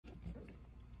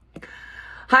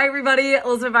Hi everybody,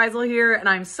 Elizabeth Beisel here, and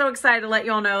I'm so excited to let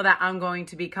you all know that I'm going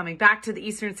to be coming back to the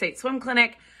Eastern State Swim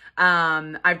Clinic.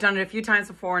 I've done it a few times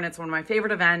before, and it's one of my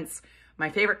favorite events, my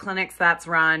favorite clinics that's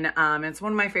run. It's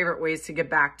one of my favorite ways to get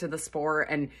back to the sport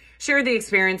and share the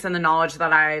experience and the knowledge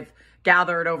that I've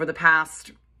gathered over the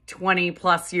past 20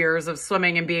 plus years of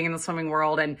swimming and being in the swimming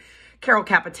world. And Carol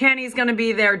Capitani is going to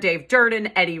be there, Dave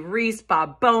Durden, Eddie Reese,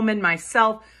 Bob Bowman,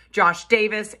 myself, Josh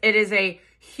Davis. It is a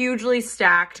hugely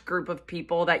stacked group of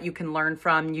people that you can learn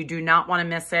from. You do not want to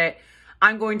miss it.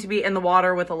 I'm going to be in the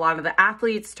water with a lot of the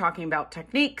athletes talking about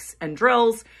techniques and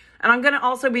drills. And I'm going to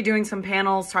also be doing some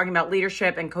panels talking about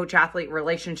leadership and coach-athlete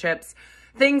relationships,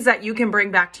 things that you can bring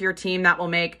back to your team that will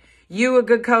make you a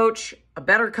good coach, a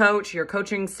better coach, your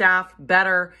coaching staff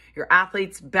better, your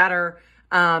athletes better.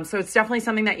 So it's definitely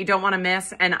something that you don't want to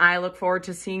miss. And I look forward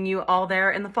to seeing you all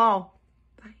there in the fall.